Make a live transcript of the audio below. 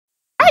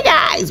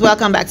guys,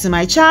 welcome back to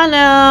my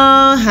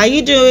channel. How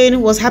you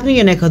doing? What's happening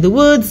in your neck of the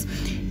woods?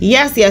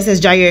 Yes, it's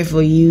Jai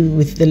for you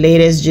with the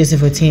latest gist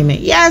of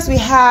entertainment. Yes, we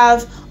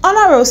have on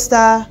our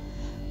roster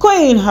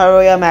Queen Her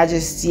Royal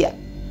Majesty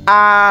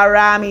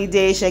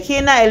Aramide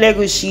Sekinat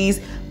Elegushi's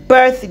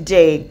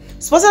birthday.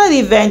 Sponsored at the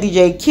event,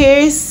 DJ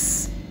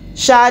Kiss,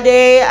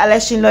 Sade,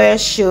 Alaseyori,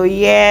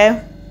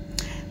 Soye.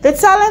 The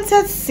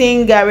talented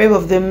singer, rave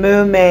of the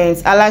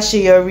moment,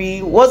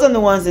 Alaseyori, was on the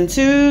ones and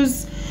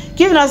twos,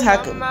 giving us her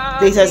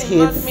latest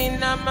hits.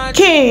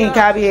 King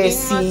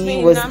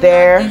KBSC was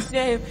there.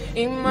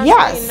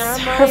 Yes,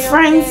 her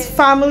friends,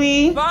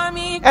 family,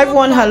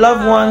 everyone, her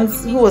loved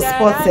ones who was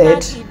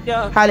spotted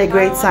had a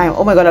great time.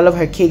 Oh my god, I love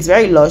her cakes,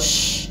 very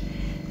lush.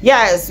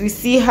 Yes, we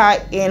see her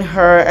in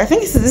her, I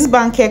think it's this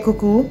banquet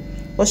cuckoo,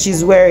 what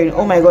she's wearing.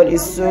 Oh my god,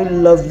 it's so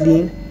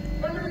lovely.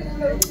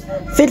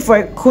 Fit for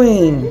a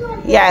queen.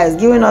 Yes,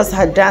 giving us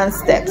her dance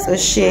steps.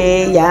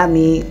 Soye,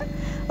 yummy.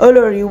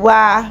 Olori,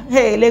 wa.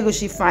 Hey,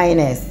 Elegushi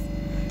finest.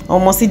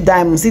 Almost see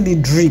diamond, see the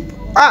drip.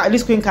 Ah,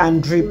 this queen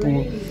can drip.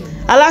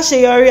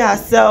 Alaseyori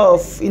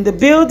herself in the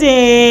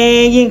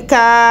building.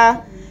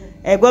 Yinka.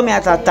 Egbomi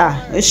atata.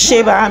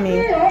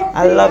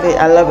 I love it.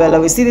 I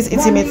love it. See this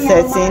intimate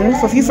setting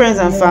for a few friends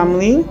and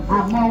family.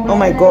 Oh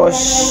my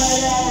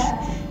gosh.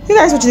 You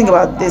guys, what do you think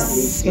about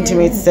this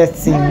intimate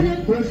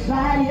setting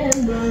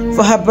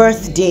for her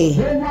birthday?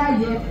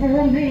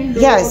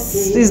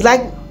 Yes, please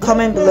like,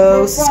 comment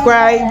below,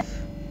 subscribe,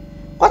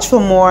 watch for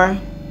more.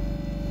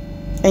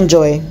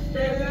 Enjoy.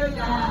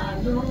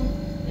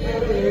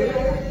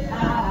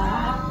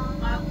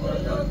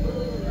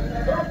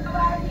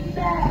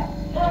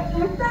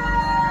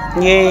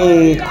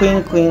 Yay,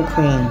 queen.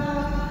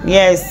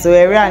 Yes, so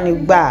we're a new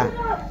bar.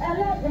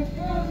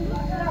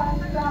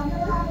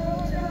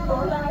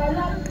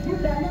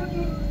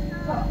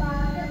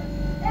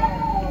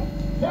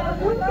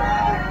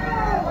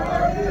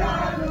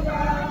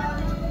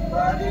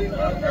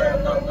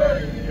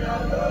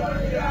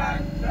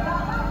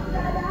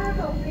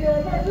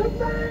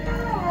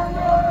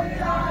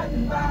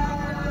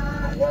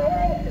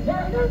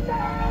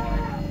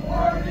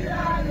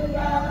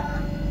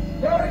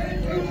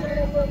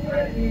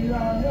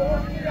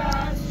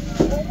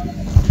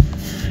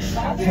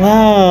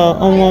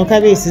 Wow,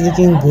 Kabe is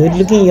looking good,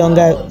 looking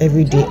younger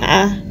every day.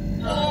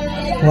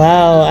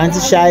 Wow, Auntie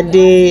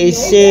Sade,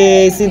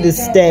 see the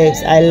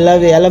steps. I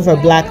love it. I love her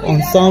black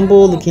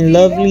ensemble, looking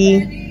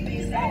lovely.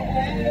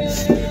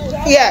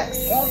 Yes.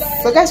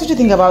 So guys, what do you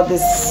think about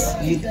this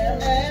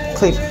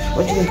clip?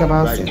 What do you think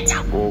about it?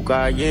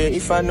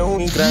 If I know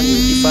in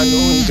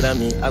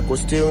Grammy, I go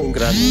still in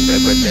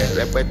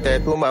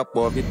Grammy. To my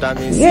poor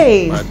vitamins.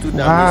 Yay!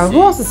 Wow,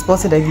 who else is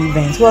spotted at the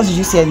event? Who else did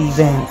you see at the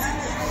event?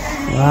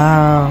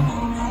 Wow.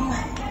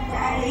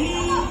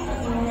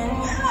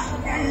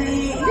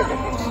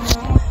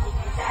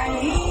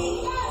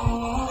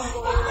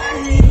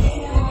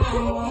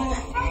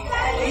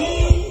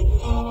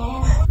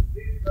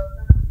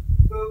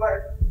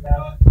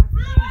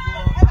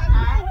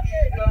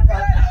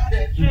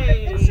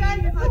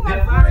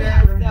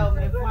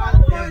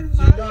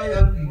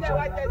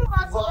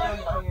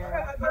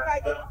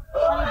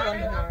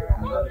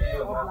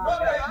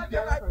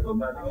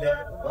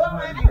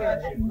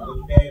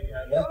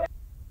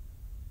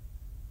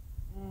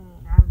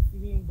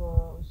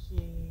 Bimbo,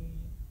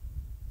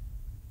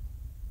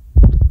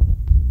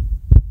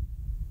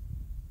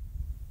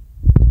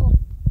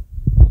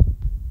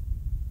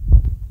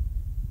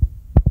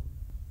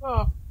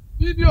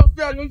 Video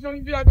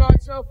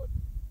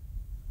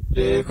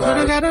they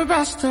could've got the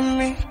best of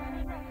me.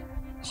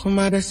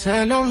 Somebody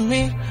said on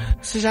me.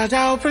 Since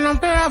I open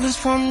up the others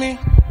for me.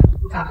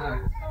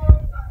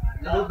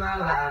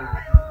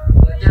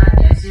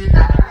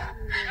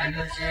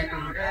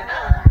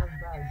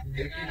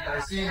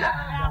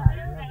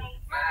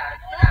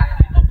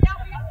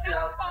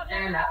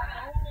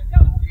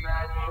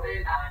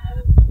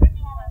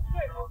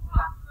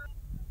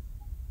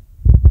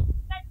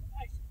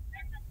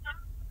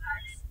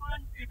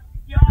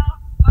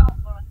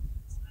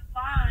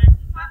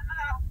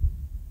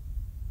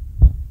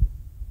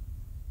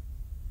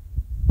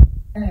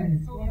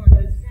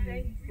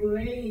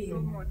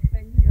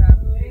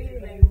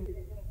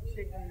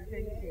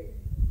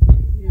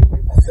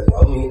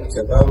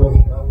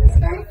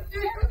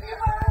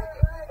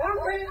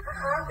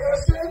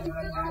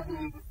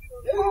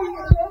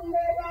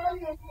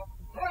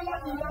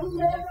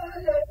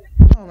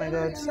 Oh my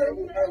god.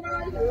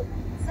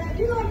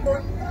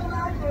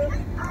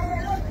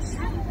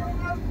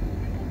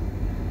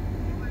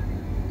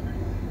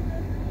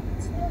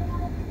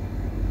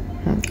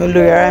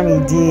 Olori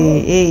Aramide,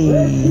 hey.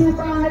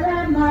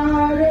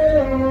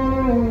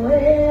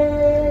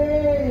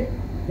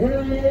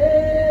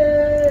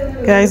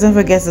 Guys, don't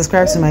forget to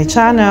subscribe to my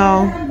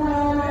channel.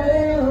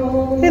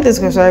 Hit the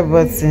subscribe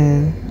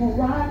button.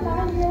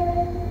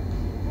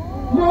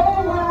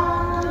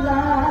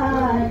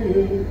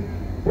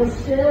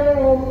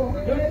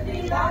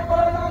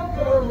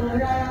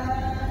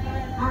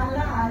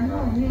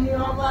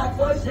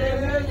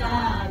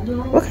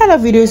 What kind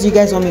of videos do you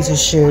guys want me to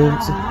show?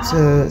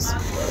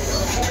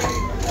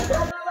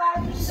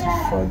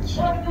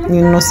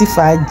 You know, see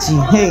Faji.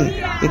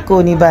 Hey,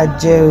 Ekoni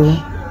Bajel.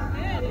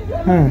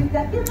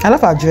 I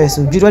love her dress.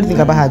 So, what do you think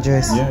about her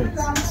dress? Yeah,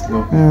 it's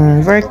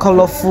lovely. Very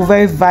colorful,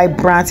 very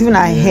vibrant. Even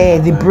her hair,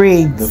 the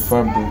braids. The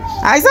fabric.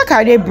 I see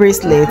her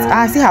bracelet.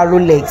 I see her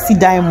Rolex. See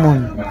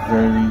diamond.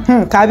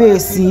 Very. Kabe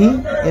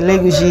see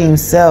Elegushi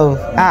himself.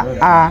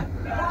 Ha.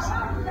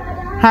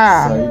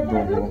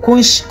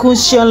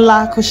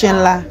 Kushenla.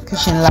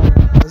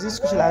 Is this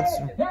Kushenla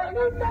too?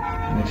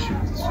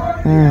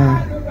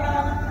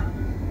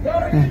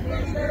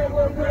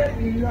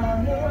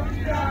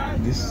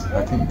 This,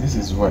 I think this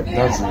is white.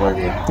 That's the white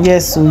one.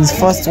 Yes, so his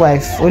first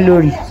wife,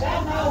 Olori.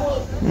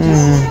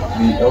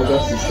 The elder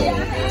sister.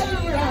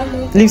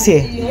 Lives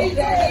here.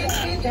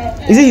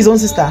 Is it his own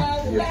sister?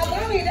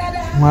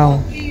 Yes. Wow.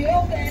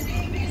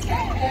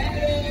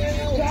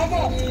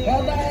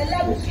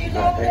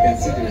 I can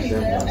see the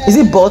resemblance. Is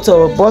it bought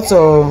or?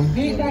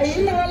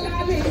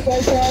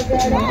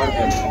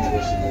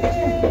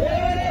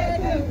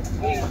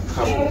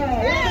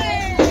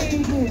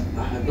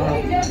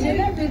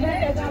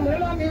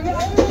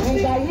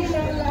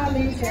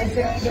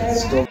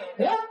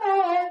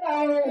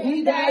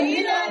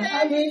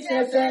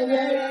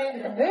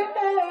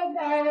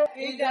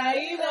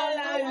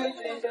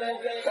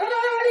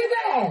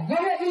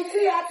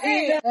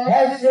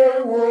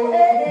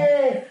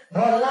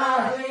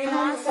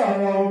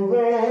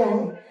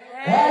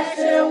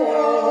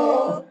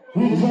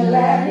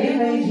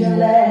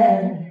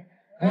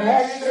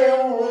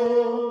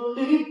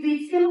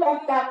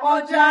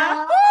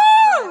 Stop.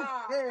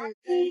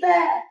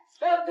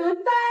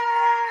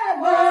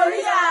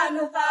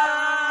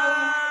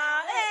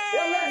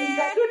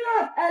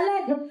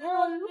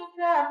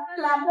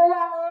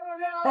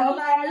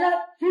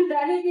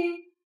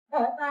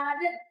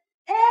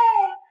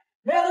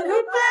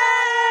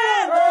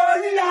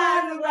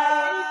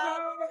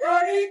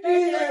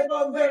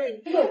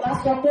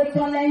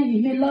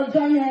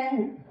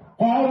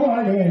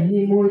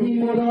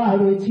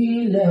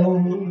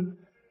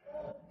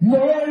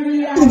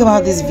 Think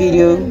about this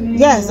video.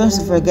 Yes, don't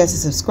forget to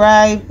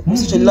subscribe.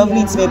 It's such a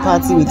lovely intimate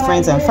party with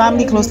friends and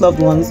family, close loved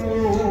ones.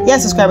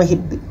 Yes, subscribe and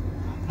hit the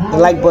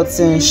like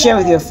button. Share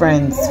with your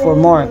friends for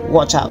more.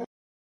 Watch out.